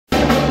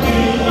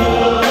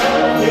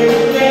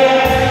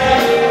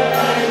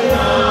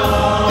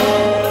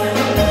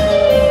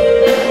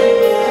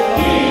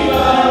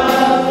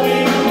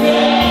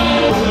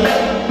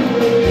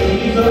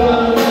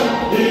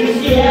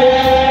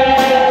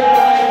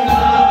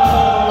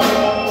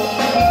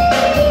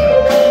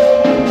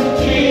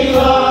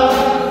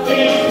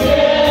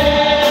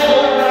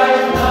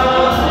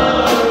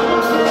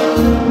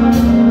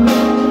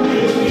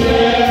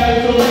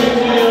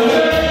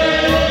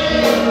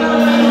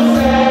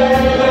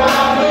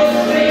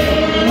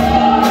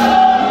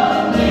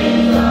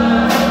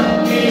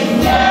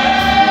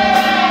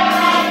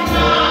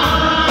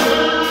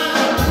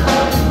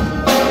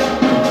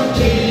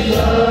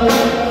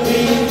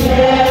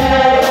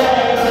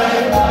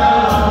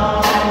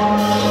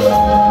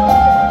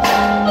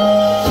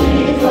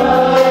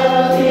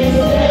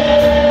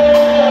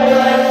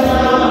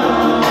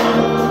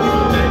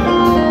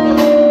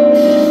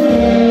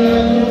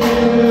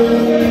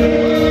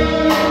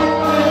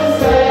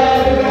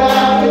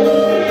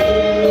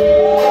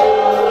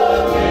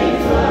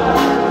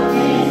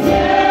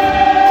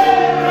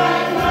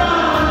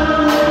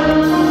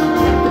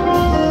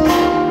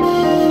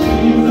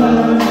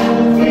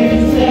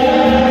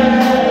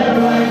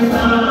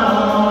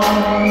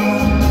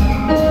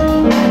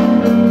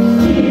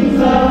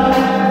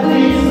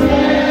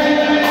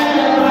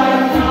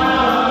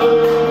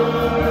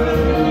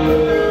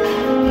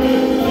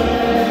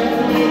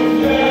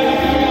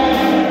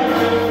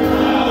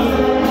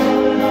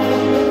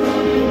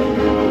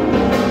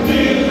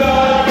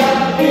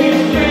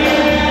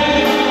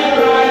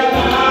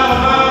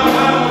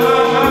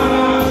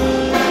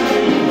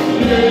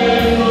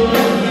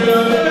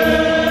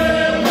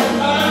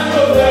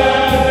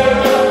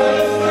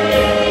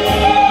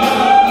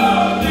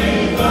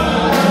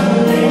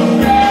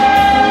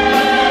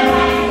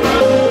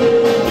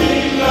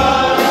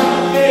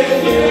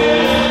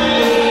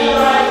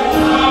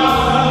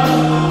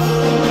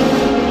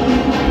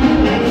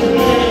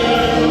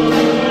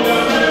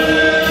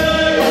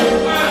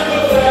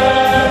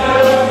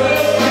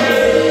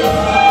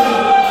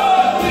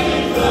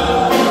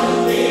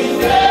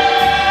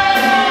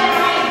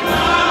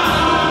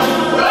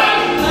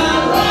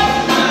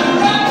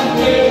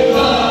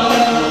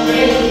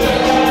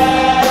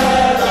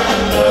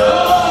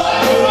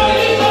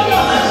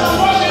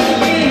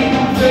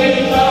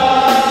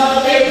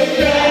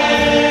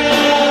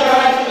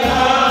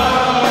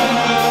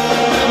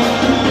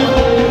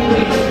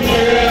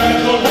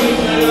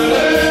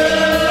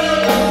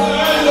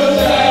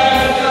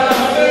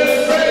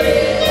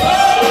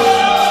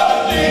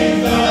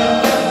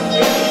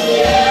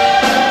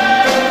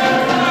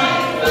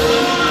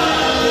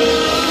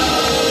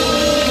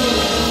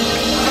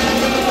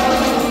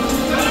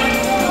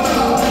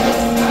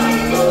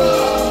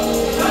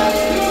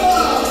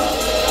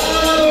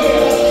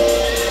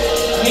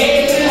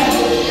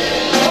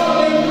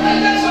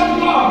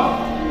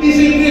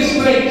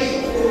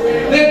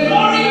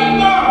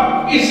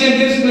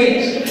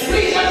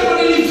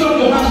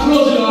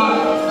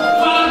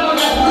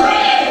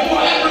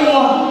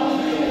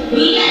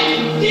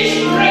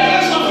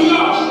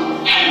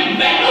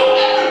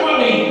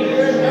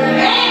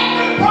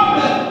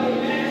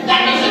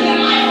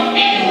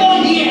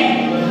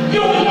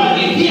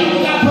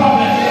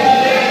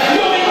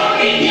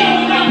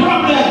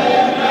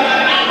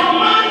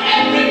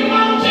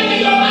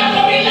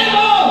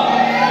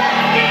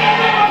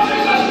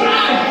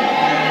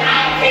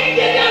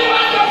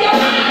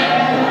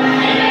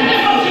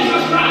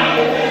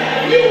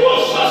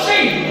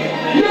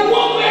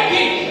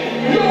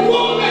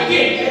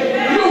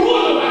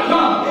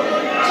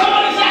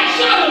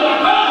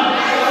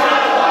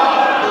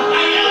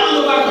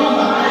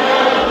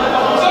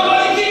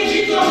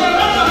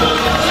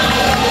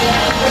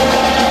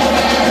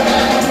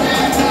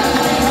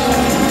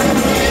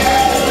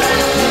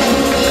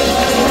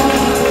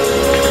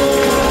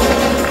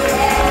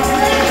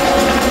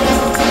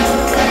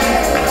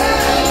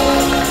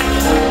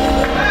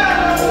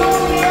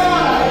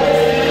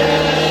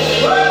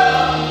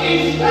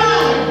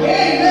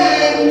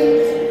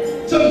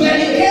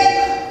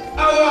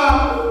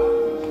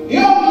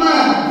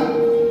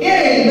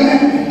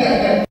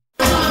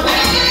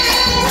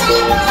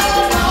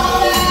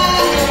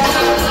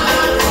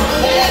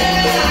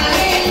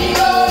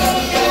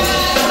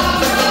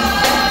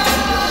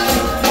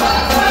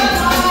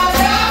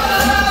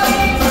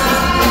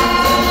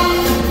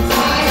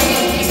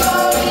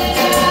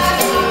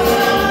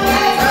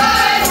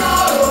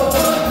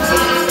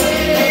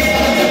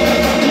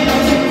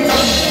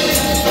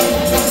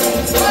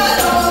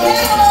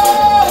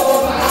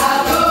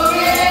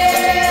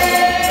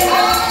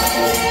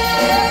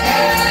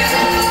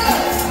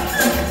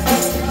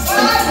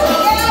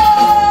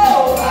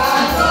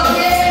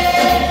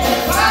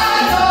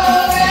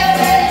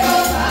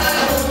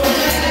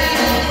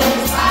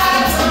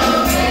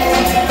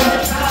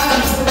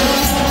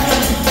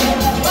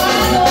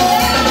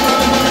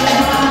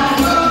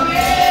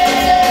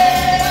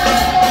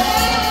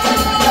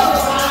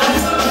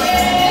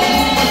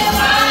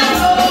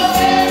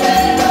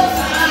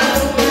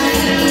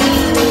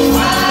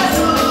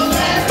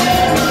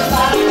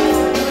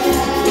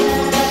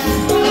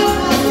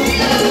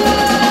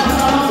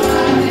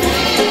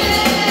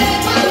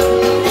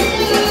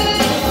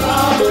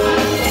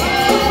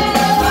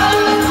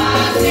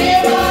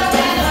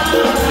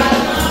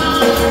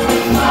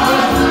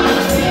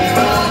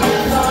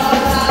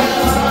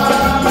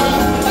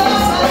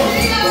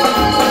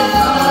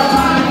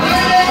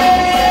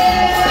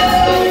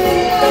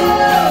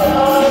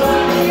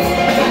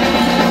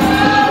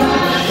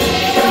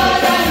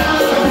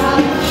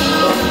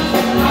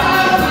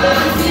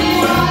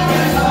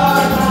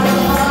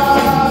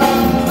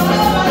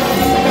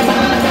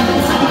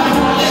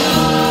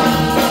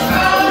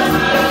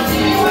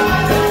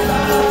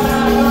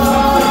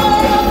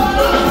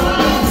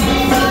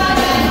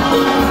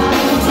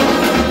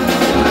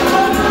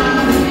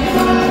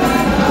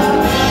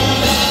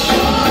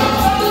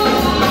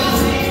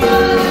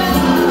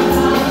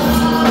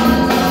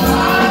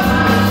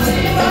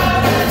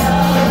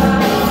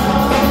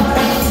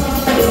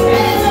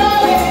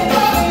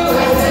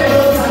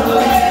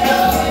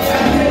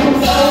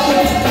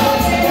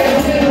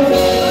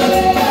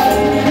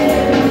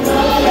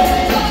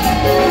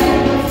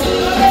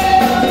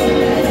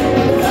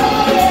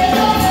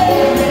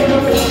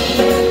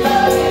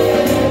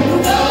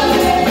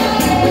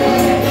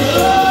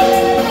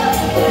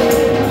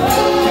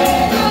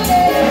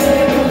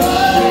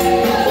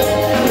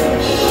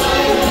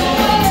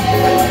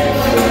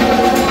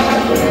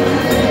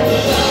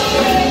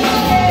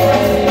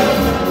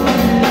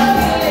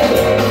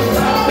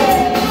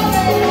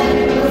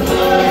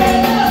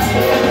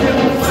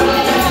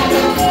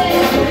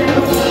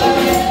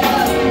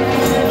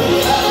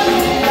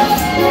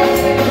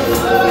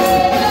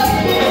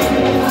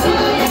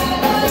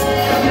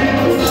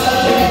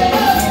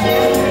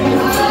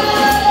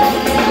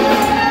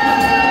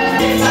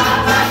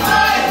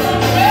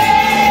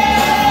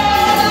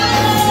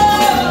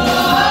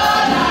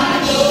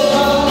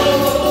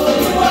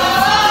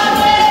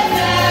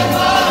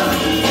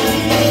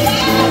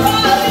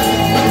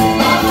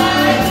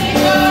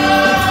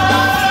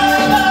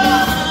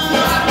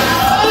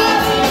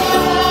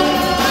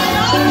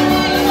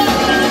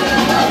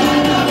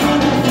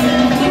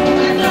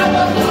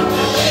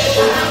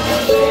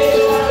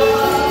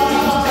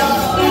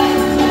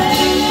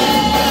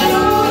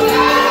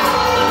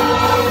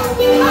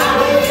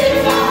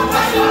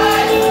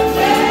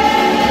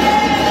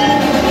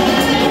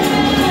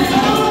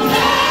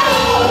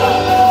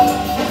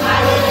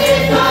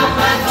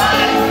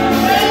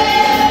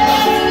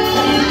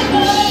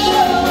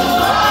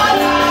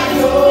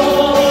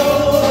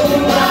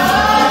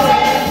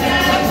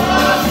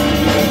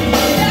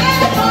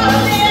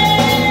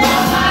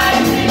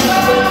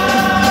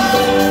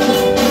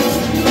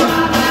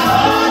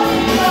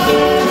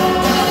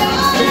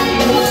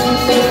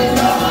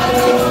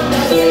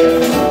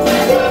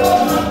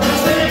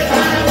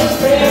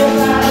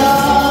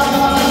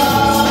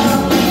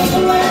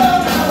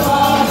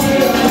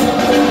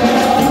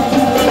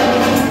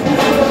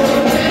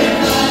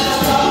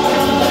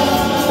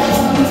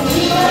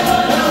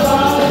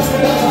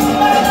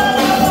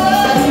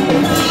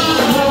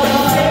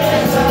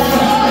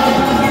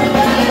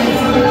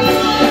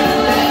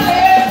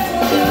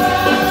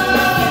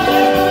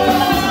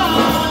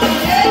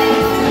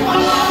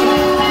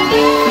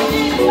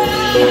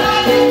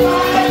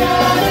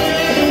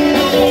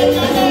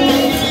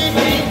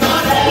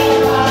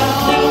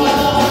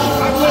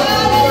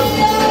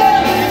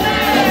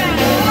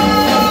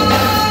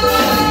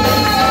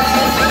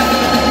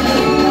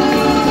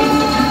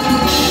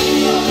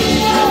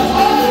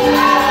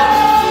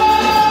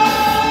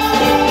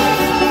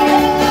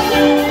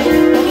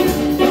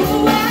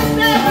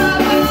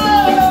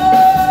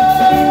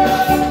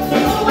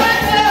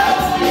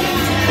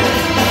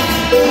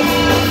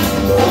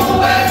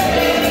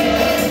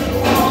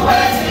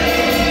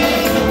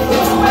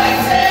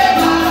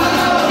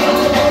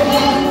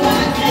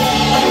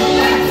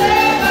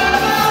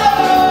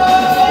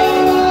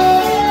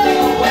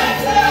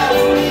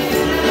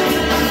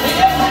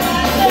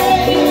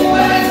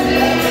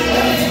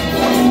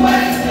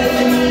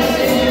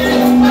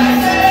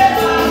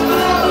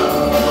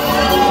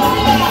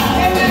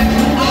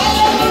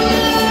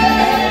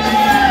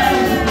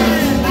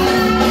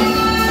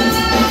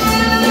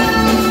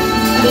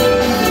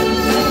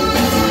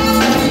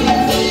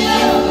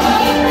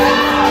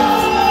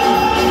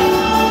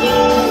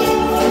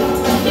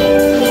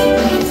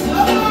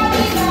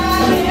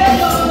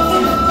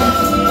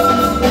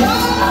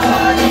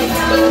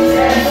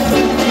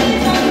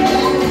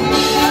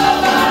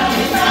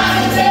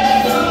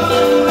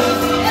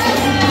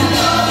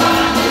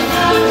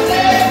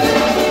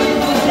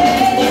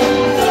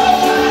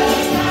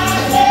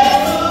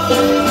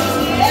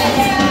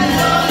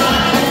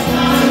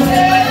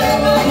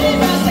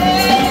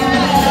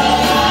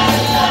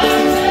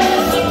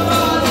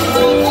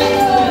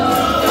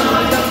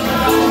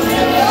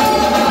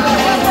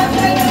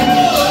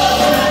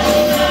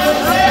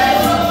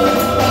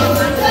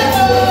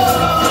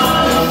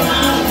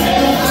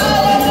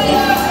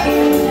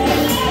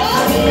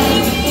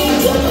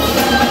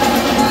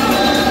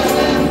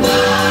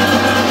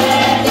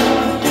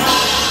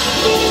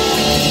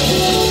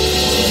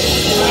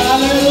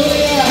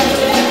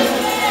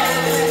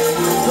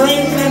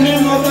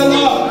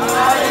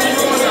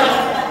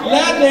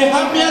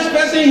happiest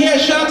person here,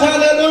 shout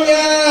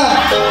hallelujah.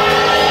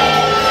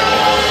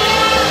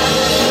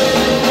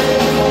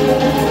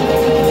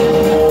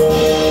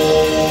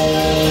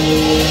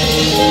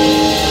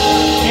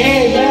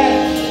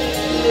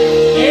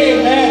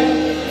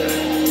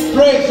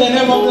 Praise the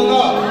name of the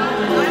Lord.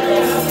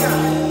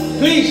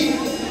 Please,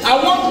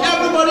 I want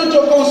everybody to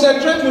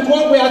concentrate with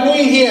what we are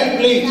doing here,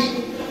 please.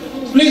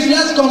 Please,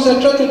 let's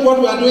concentrate with what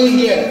we are doing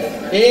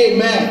here.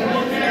 Amen.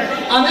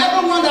 And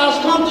everyone that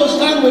has come to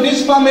stand with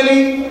this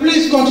family,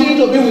 please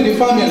continue to be with the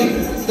family.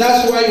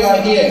 That's why you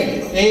are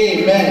here.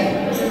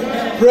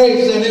 Amen.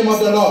 Praise the name of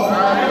the Lord.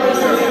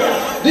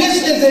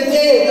 This is the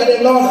day that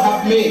the Lord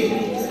has made.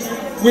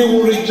 We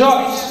will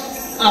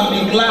rejoice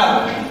and be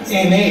glad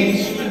in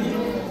it.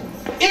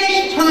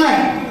 Each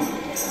time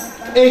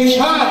a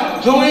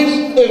child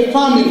joins a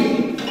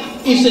family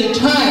is a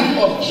time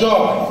of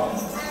joy.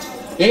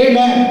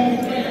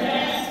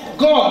 Amen.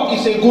 God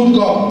is a good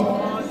God.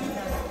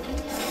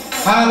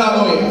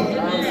 Hallelujah.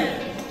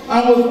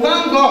 And we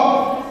thank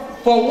God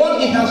for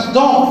what He has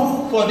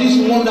done for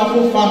this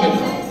wonderful family,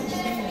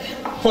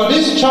 for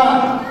this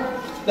child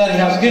that He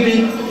has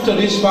given to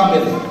this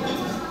family.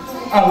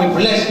 And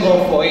we bless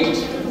God for it.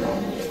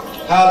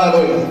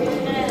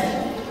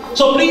 Hallelujah.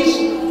 So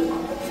please,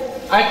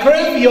 I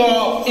crave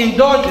your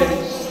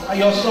indulgence, and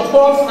your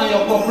support and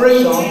your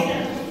cooperation,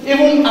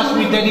 even as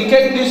we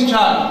dedicate this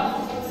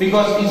child,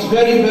 because it's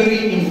very,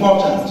 very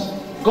important.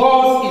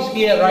 God is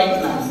here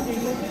right now,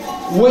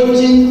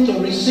 waiting to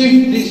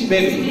receive this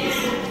baby.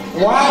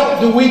 Why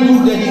do we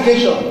do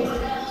dedication?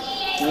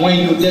 When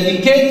you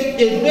dedicate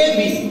a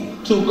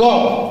baby to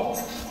God,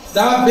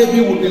 that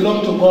baby will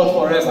belong to God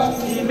forever.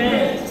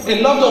 Amen.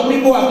 A lot of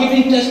people are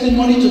giving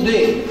testimony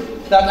today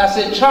that as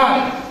a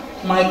child,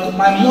 my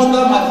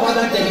mother, my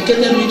father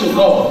dedicated me to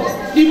God.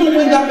 Even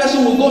when that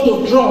person will go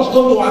to drugs,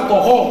 go to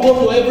alcohol,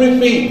 go to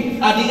everything,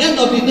 at the end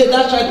of the day,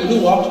 that child will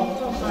do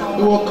what?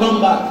 He will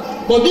come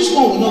back. But this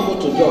one will not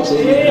go to drugs.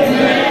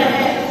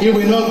 Amen. He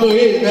will not go.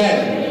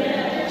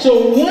 Amen.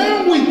 So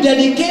when we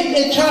dedicate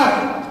a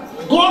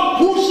child, God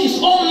puts His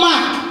own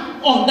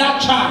mark on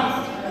that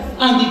child,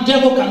 and the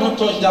devil cannot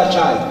touch that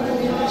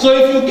child. So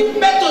if you give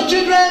birth to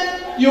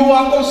children, you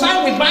are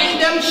concerned with buying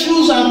them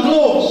shoes and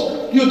clothes.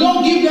 You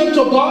don't give them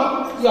to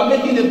God, you are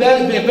making a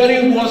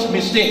very worse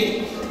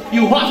mistake.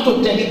 You have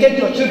to dedicate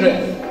your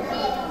children.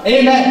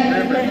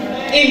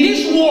 Amen. In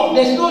this world,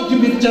 there's no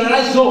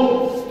demilitarized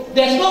zone.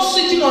 There's no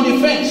sitting on the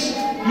fence.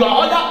 You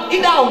are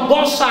either on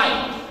God's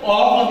side or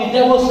on the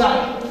devil's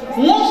side.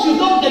 Once you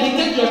don't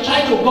dedicate your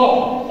child to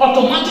God,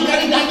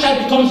 automatically that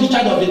child becomes the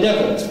child of the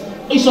devil.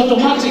 It's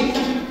automatic.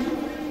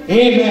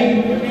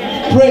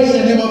 Amen. Praise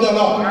the name of the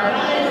Lord.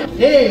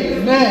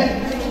 Amen.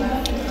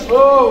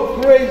 Oh,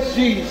 praise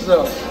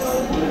Jesus.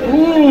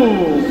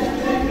 Ooh.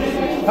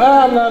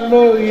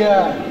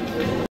 Hallelujah.